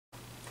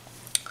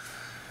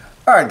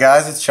Alright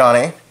guys, it's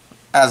Johnny.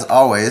 As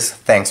always,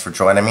 thanks for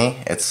joining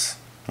me. It's,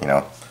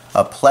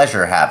 a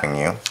pleasure having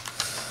you.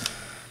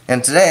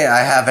 And today I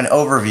have an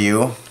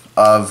overview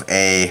of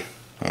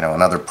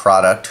another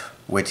product,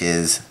 which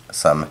is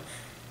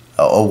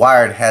a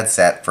wired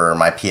headset for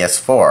my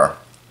PS4.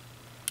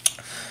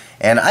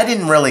 And I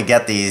didn't really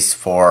get these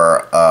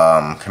for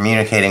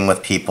communicating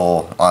with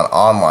people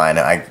online.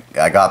 I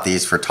got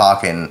these for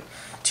talking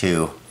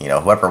to,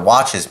 whoever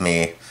watches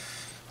me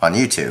on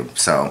YouTube.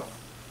 So,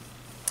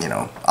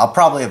 I'll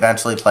probably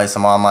eventually play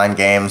some online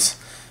games.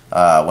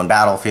 When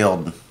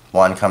Battlefield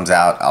 1 comes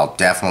out, I'll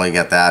definitely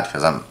get that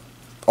because I'm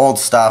old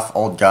stuff,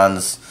 old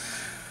guns.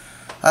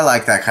 I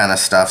like that kind of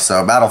stuff,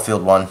 so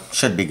Battlefield 1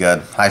 should be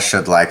good. I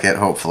should like it,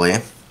 hopefully.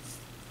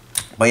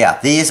 But yeah,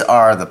 these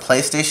are the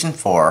PlayStation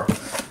 4.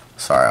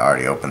 Sorry, I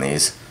already opened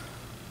these.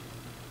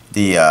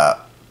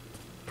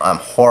 I'm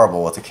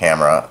horrible with the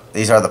camera.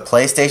 These are the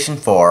PlayStation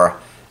 4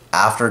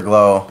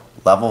 Afterglow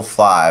Level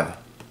 5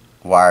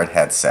 wired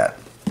headset.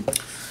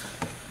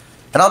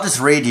 And I'll just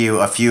read you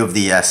a few of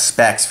the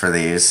specs for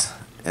these.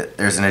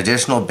 There's an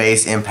additional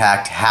bass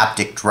impact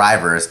haptic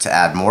drivers to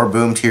add more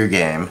boom to your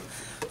game,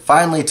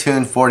 finely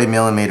tuned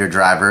 40mm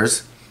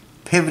drivers,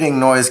 pivoting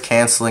noise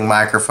cancelling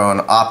microphone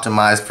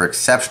optimized for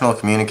exceptional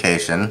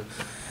communication,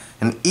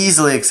 and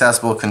easily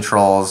accessible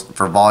controls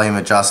for volume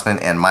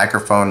adjustment and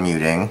microphone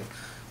muting,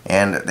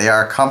 and they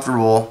are a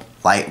comfortable,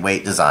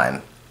 lightweight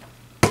design.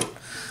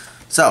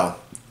 So,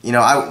 when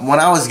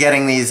I was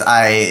getting these,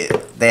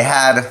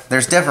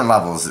 there's different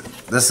levels.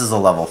 This is a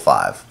level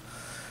 5.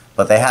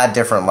 But they had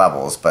different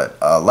levels. But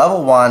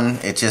level 1,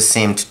 it just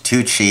seemed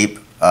too cheap.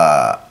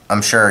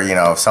 I'm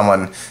sure,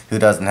 someone who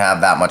doesn't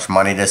have that much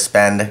money to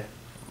spend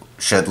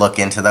should look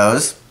into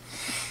those.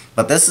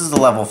 But this is the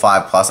level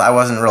 5 plus. I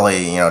wasn't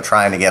really,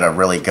 trying to get a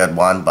really good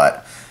one,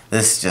 but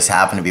this just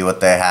happened to be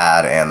what they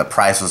had, and the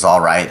price was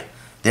alright.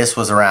 This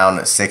was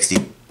around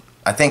 60,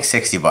 I think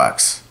 60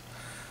 bucks.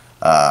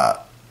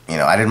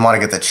 I didn't want to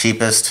get the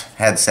cheapest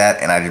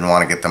headset, and I didn't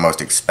want to get the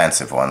most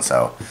expensive one,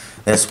 so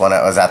this one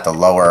was at the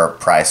lower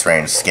price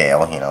range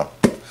scale,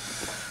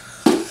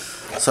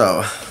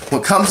 So,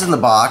 what comes in the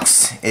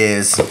box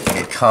is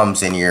it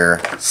comes in your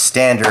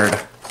standard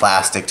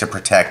plastic to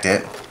protect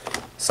it.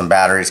 Some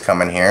batteries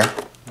come in here.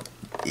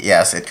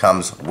 Yes, it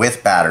comes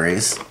with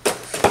batteries.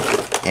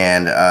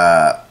 And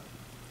I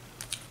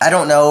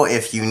don't know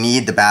if you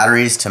need the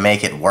batteries to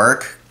make it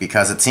work,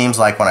 because it seems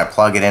like when I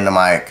plug it into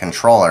my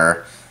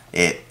controller,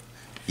 it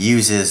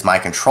uses my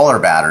controller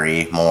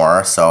battery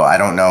more, so I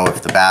don't know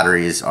if the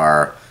batteries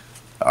are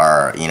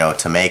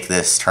to make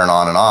this turn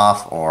on and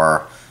off,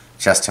 or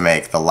just to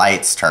make the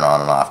lights turn on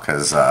and off,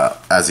 because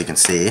as you can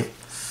see,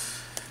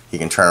 you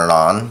can turn it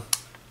on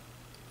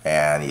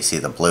and you see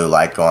the blue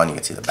light going, you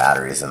can see the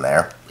batteries in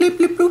there. Bleep,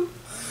 bleep,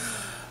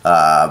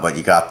 bloop. But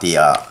you got the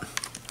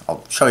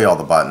I'll show you all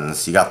the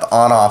buttons. You got the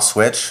on-off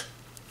switch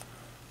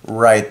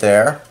right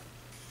there.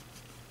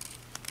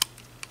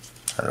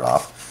 Turn it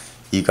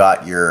off. You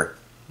got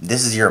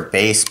this is your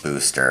bass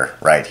booster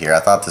right here. I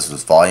thought this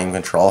was volume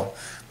control,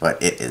 but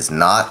it is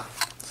not.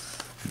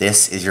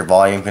 This is your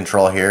volume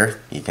control here.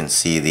 You can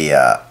see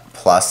the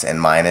plus and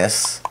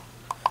minus,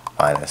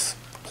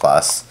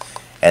 plus,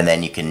 and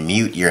then you can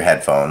mute your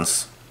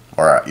headphones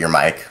or your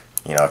mic,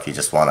 if you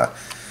just want to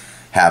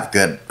have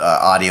good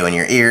audio in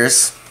your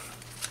ears.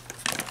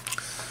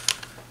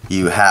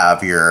 You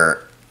have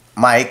your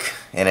mic,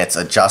 and it's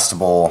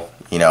adjustable,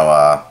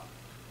 I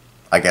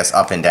guess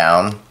up and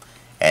down,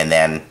 and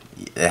then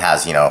it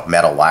has,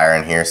 metal wire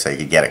in here, so you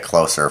could get it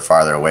closer or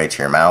farther away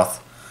to your mouth.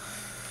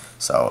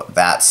 So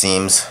that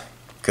seems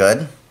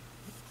good.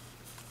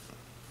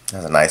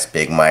 There's a nice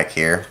big mic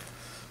here.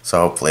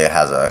 So hopefully it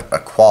has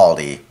a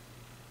quality,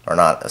 or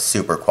not a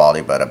super quality,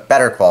 but a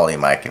better quality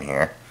mic in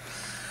here.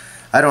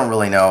 I don't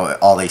really know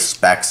all these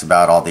specs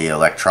about all the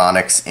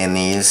electronics in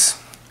these,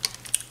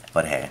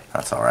 but hey,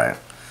 that's alright.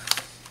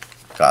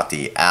 Got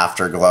the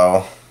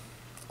Afterglow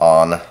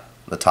on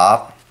the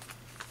top.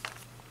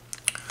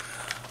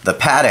 The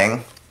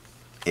padding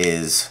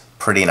is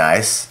pretty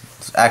nice.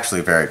 It's actually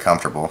very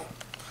comfortable.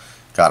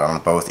 Got it on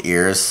both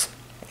ears,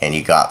 and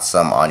you got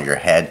some on your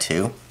head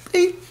too.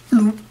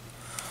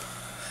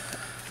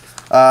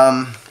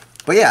 But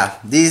yeah,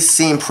 these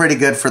seem pretty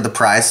good for the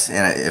price,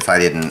 and if I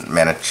didn't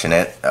mention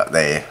it,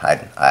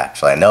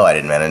 I know I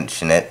didn't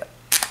mention it.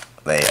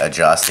 They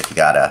adjust if you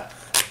got a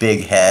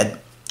big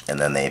head, and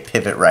then they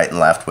pivot right and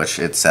left, which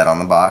it said on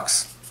the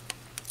box.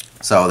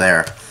 So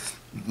they're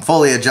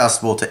fully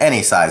adjustable to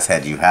any size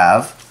head you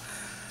have.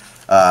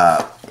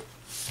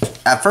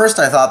 At first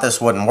I thought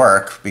this wouldn't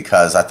work,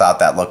 because I thought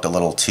that looked a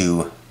little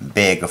too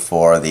big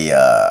for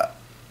the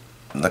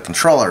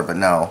controller, but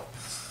no.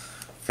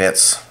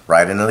 Fits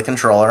right into the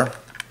controller.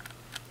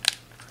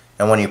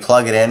 And when you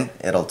plug it in,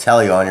 it'll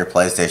tell you on your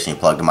PlayStation you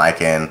plugged the mic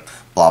in,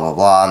 blah blah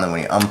blah, and then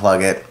when you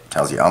unplug it, it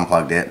tells you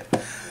unplugged it.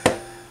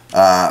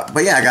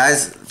 But yeah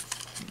guys,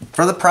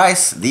 for the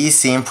price, these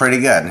seem pretty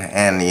good.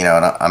 And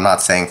I'm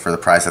not saying for the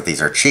price that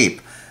these are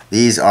cheap.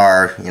 These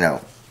are,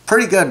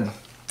 pretty good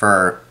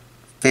for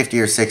 50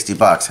 or 60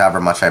 bucks,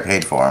 however much I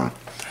paid for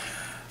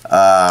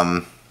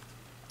them.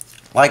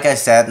 Like I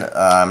said,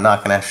 I'm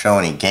not going to show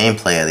any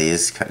gameplay of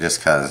these just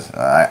because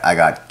I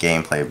got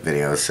gameplay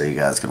videos, so you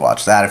guys could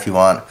watch that if you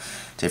want.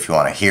 If you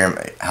want to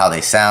hear how they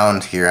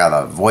sound, hear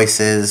how the voice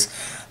is.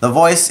 The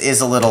voice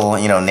is a little,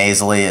 you know,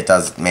 nasally. It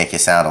does make you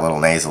sound a little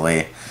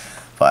nasally.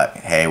 But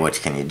hey, what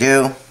can you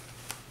do?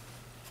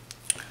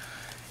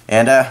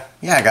 And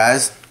yeah,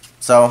 guys.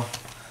 So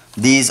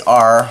these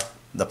are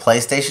the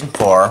PlayStation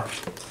 4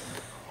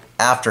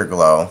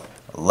 Afterglow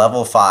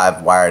Level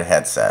 5 wired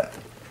headset.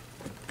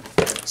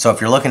 So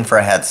if you're looking for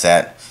a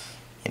headset,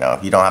 you know,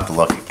 you don't have to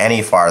look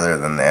any farther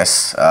than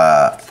this.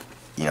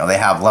 You know, they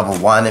have level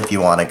 1 if you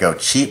want to go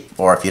cheap,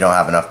 or if you don't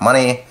have enough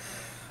money,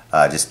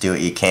 just do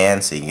what you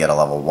can so you can get a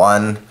level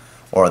 1.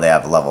 Or they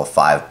have level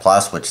 5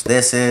 plus, which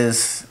this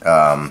is.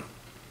 And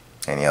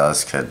you know,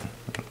 this could,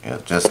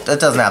 it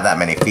doesn't have that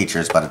many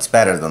features, but it's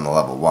better than the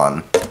level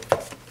 1.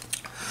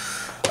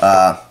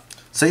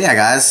 So yeah,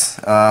 guys,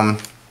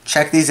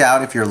 check these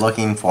out if you're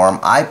looking for them.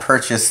 I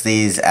purchased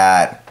these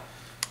at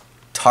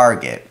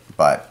Target,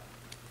 but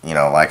you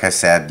know, like I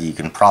said, you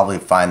can probably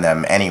find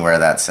them anywhere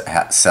that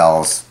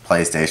sells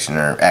PlayStation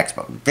or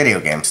Xbox video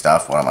game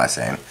stuff. What am I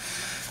saying?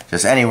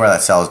 Just anywhere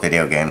that sells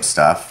video game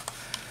stuff.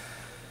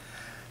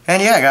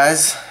 And yeah,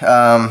 guys,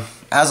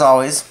 as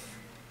always,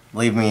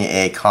 leave me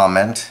a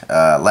comment.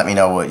 Let me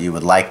know what you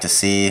would like to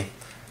see.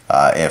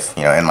 If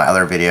you know, in my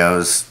other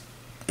videos,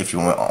 if you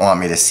want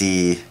me to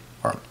see,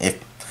 or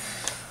if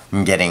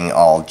I'm getting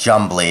all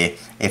jumbly,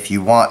 if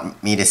you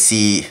want to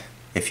see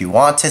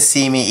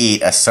me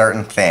eat a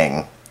certain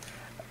thing,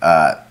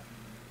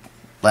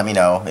 let me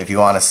know. If you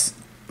want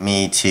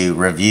me to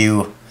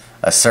review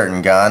a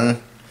certain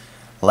gun,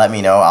 let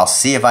me know. I'll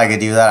see if I could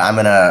do that. I'm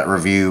gonna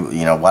review,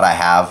 you know, what I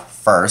have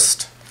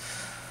first.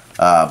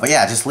 But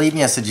yeah, just leave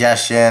me a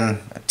suggestion,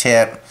 a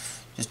tip,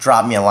 just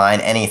drop me a line,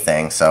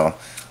 anything. So,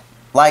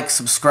 like,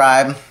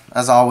 subscribe,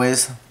 as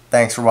always.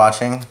 Thanks for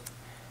watching.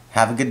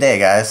 Have a good day,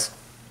 guys.